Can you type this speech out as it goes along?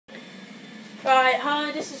Right,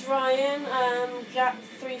 hi, this is Ryan,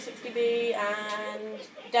 Jack360B and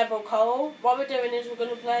Devil Cole. What we're doing is we're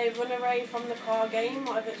going to play Run Away from the Car game,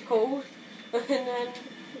 whatever it's called. And then,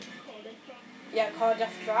 yeah, Car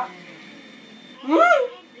Death Trap.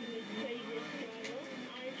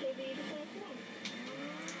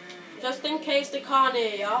 Just in case they can't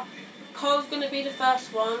hear ya, Cole's going to be the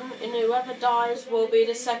first one, and whoever dies will be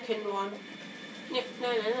the second one.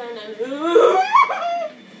 No.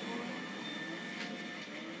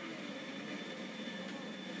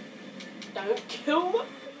 Don't kill me.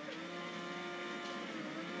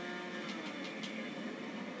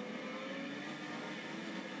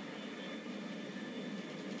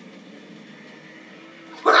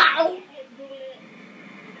 Wow.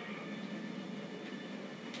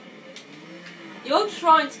 You're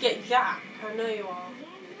trying to get Jack. I know you are.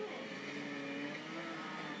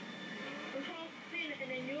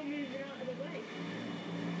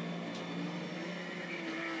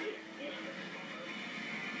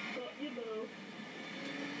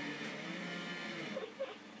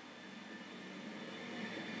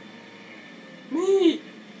 Me!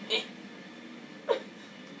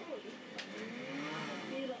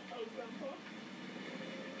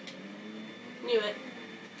 Knew it.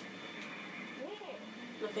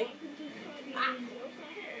 Nothing. Ah.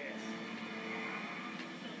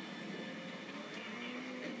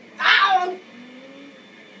 Ow!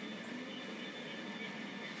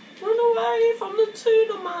 Run away from the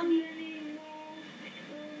tuna man!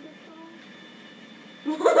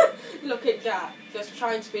 Look at Jack, just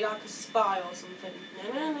trying to be like a spy or something.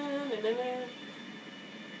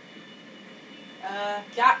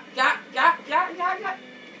 Jack.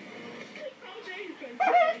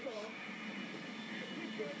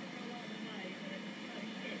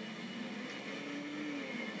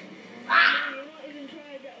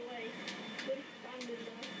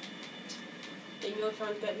 Then you're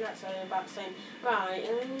trying to get Jack, so I'm about to say, right,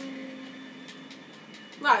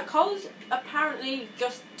 right, Cole's apparently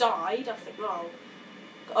just died, I think,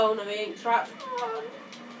 oh no, he ain't trapped.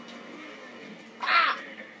 Ah!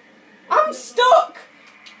 I'm stuck!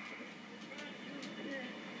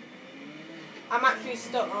 I'm actually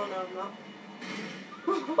stuck. Oh no, I'm not.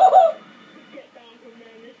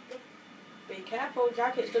 Be careful,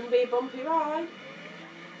 Jack, it's going to be a bumpy ride.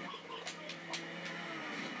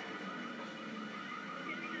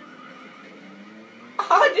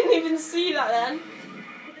 I didn't even see that then.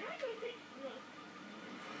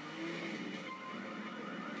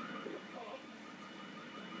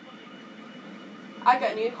 I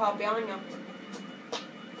got a new car behind you.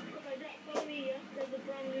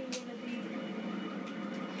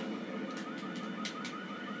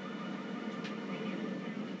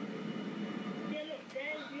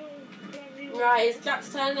 Right, it's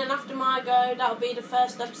Jack's turn, and after my go, that'll be the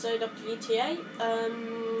first episode of GTA.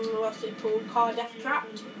 What's it called? Car Death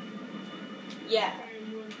Trapped? Yeah.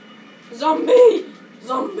 Zombie!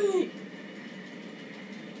 Zombie!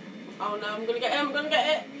 Oh no, I'm gonna get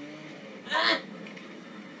it! Ah!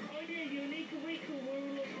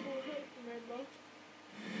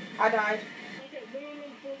 I died.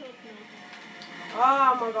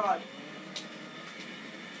 Oh my god.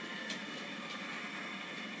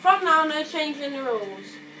 From now, no changing the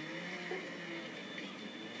rules.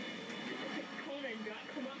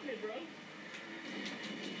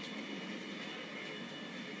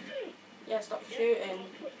 Yeah, stop shooting.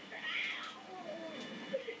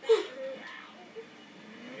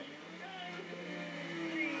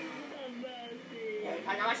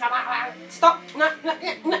 Stop! No.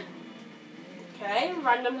 Okay,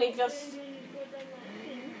 randomly just...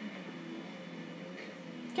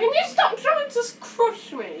 Can you stop trying to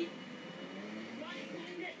crush me?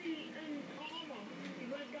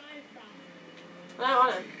 I don't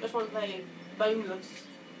want to. Just want to play boneless.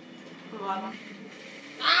 Whatever.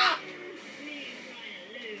 Ah!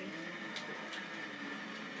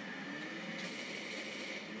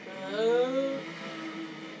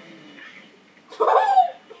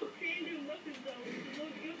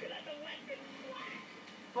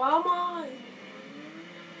 Why am I?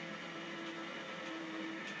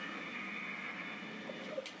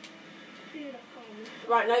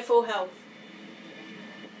 Right, no full health.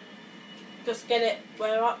 Just get it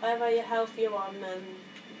wherever your health you're on, then.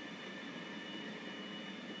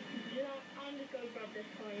 I'm just going to grab this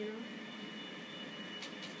car, you know.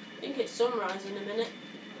 I think it's sunrise in a minute.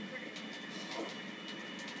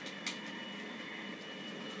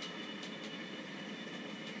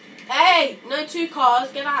 Hey! No two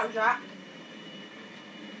cars, get out, Jack.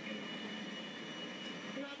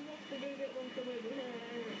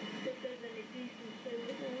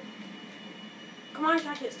 Come on,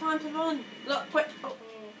 Jack, it's time to run. Look, quick. Oh,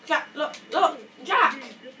 Oh. Jack, look, look, Jack!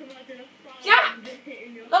 Just imagine a spider Jack! just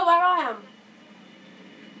hitting your... Look where I am.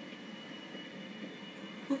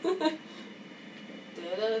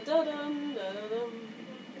 Da-da-da-dum, da-da-dum.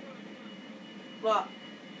 What?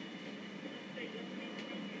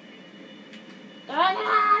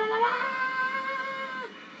 Da-da-da-da-da-da.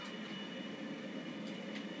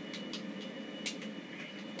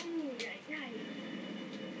 Ooh, yeah, yeah.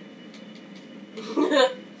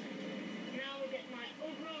 Now we get my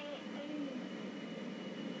other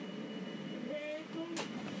vehicle.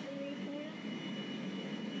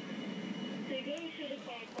 So you go to the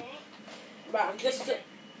car park. Right,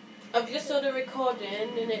 I've just started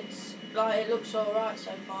recording and it's like it looks alright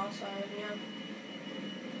so far, so yeah.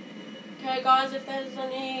 Okay guys, if there's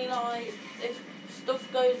any like if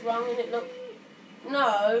stuff goes wrong and it look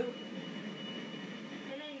no,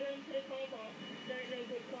 And then go into the car park. Don't know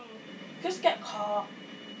good car. just get a car.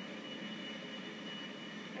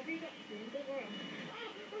 Have you got spoons as well?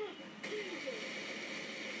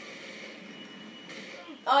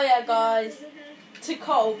 Oh yeah guys,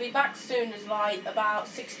 Ticole will be back soon as like about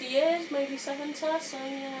 60 years, maybe 70, so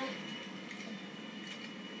yeah.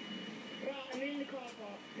 Right, I'm in the car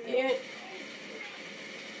park. You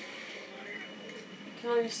can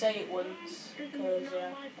only say it once, This is because not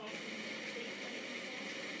yeah. my fault.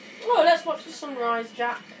 Oh, let's watch the sunrise,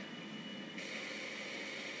 Jack.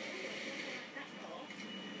 That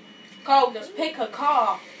car. Cole, just pick a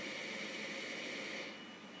car.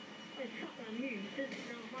 I shot my move. This is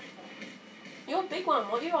not my fault. You're a big one,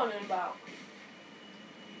 what are you on about?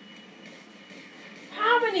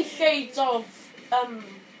 How many shades of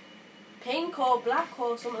pink or black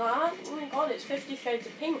or something like that? Oh my god, it's 50 shades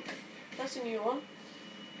of pink. That's a new one.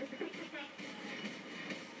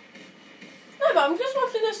 No, but I'm just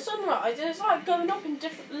watching the sunrise and it's like going up in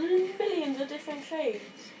millions of different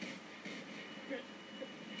shades.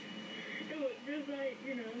 Just like,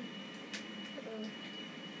 you know.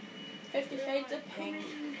 50 shades of pink,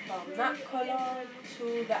 from that colour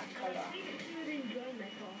to that colour. I really enjoy my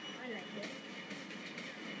car. I like it.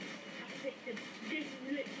 I picked it. This is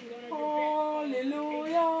literally one of the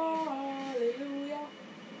Hallelujah, hallelujah.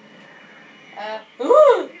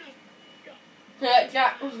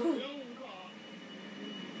 Jack. best long car.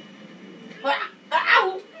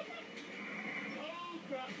 Ow! Oh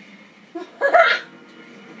crap.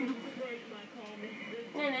 Break my car, mister.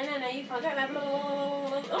 No, you can't get that.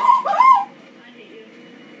 I hate you.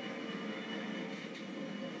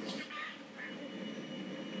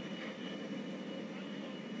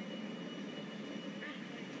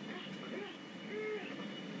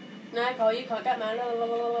 No, Cole, you can't get my.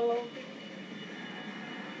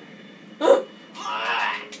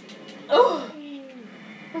 Oh.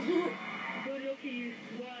 Good lucky you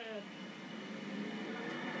swerved.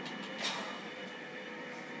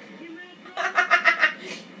 Give me a break.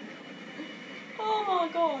 Oh my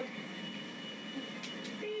god.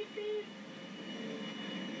 Beep, beep.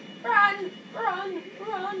 Run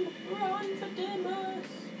for Demas.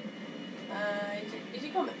 Is he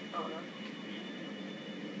coming? Oh no.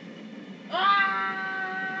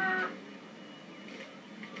 Ah!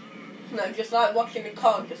 No, just like watching a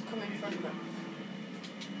car just come in front of me.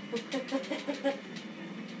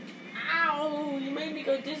 Ow! You made me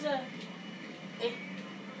go dizzy.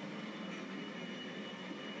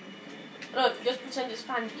 Look, just pretend it's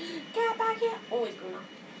fun. Get back here. Oh, it's going on.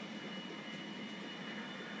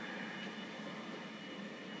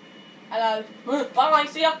 Hello. Bye,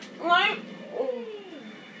 see ya. No. Oh.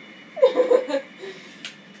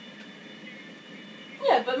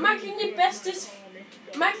 Yeah, but making your bestest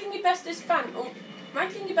fan. Oh,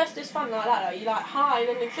 making your bestest fan like that, though. You like hi, and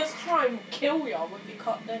then they just try and kill you with your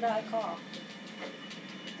car. No,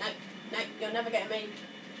 you're never getting me.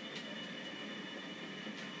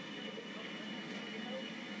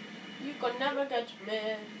 You can never get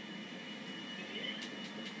me.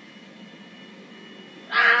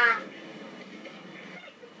 Ah!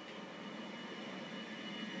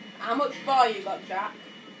 How much bar you got, Jack?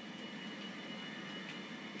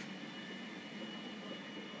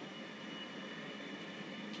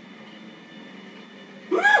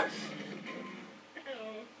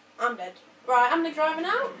 I'm dead. Right, I'm the driver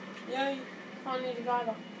now. Yay. Finally the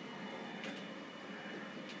driver.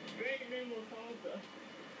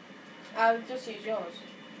 I'll just use yours.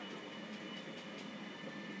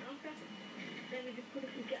 Okay. Then we just put it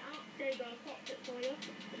and get out. There you go, I popped it for you.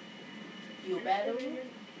 You better.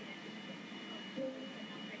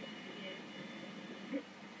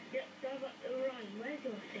 Yep, drive up the run. Where's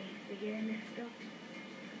your safety gear, mister?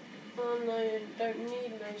 Oh no, you don't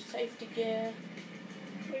need no safety gear.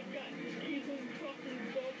 We've got keep on crossing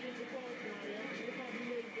dogs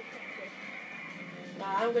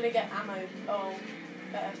I'm gonna get ammo. Oh,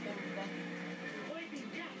 better thing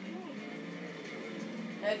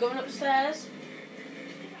there. Going upstairs.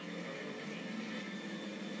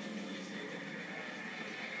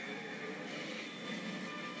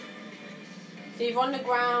 So either on the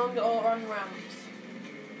ground or on ramps.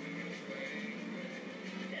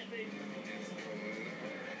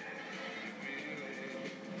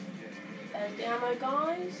 There's the ammo,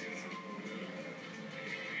 guys.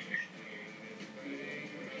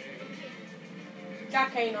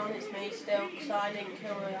 Jack ain't on, it's me still, because I didn't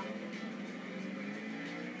kill her.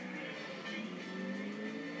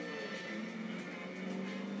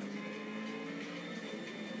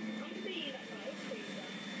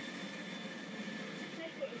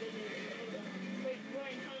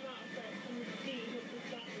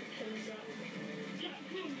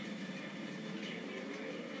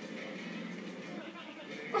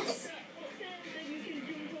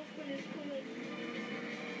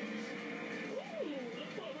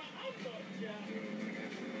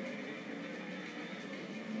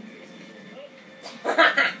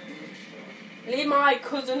 Leave my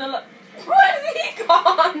cousin alone. Where's he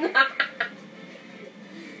gone?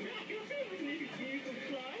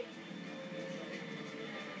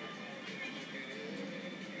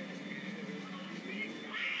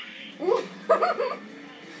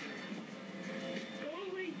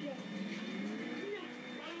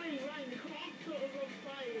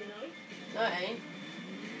 No, it ain't.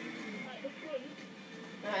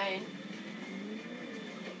 No, it ain't.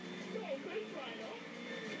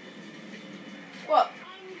 What?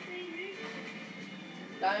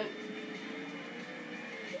 Don't.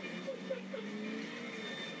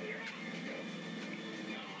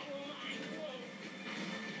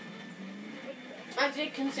 As you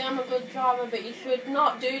can see, I'm a good driver, but you should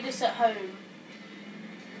not do this at home.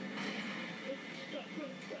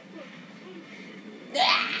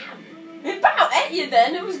 It about ate you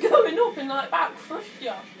then, it was going up and like about crushed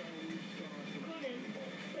you.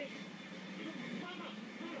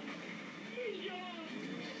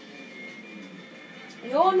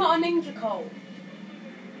 You're not a ninja Cole.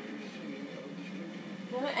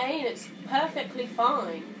 No, it ain't. It's perfectly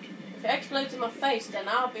fine. If it explodes in my face, then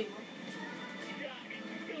I'll be...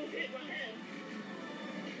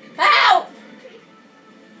 Help!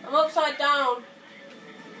 I'm upside down.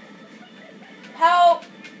 Help!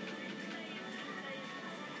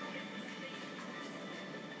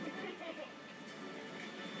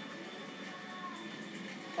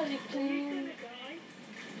 As you can...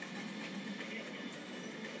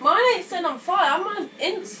 Mine ain't set on fire, I'm on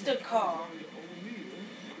Instacar.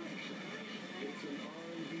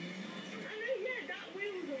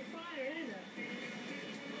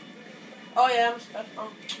 Oh yeah, I'm stuck on.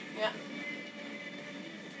 Yeah.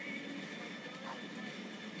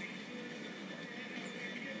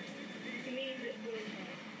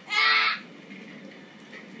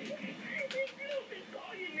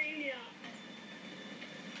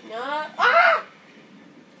 No. Ah!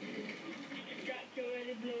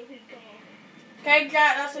 Okay,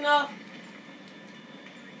 Jack, that's enough.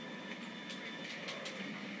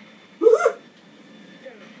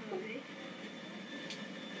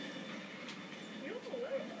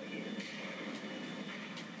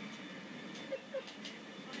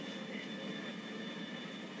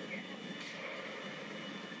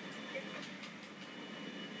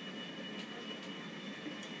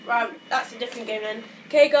 Right, that's a different game then.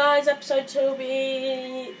 Okay guys, episode 2 will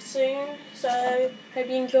be soon, so hope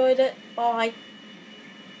you enjoyed it. Bye.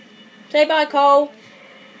 Say bye, Cole. Bye.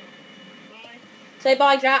 Say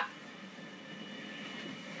bye, Jack.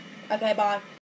 Okay, bye.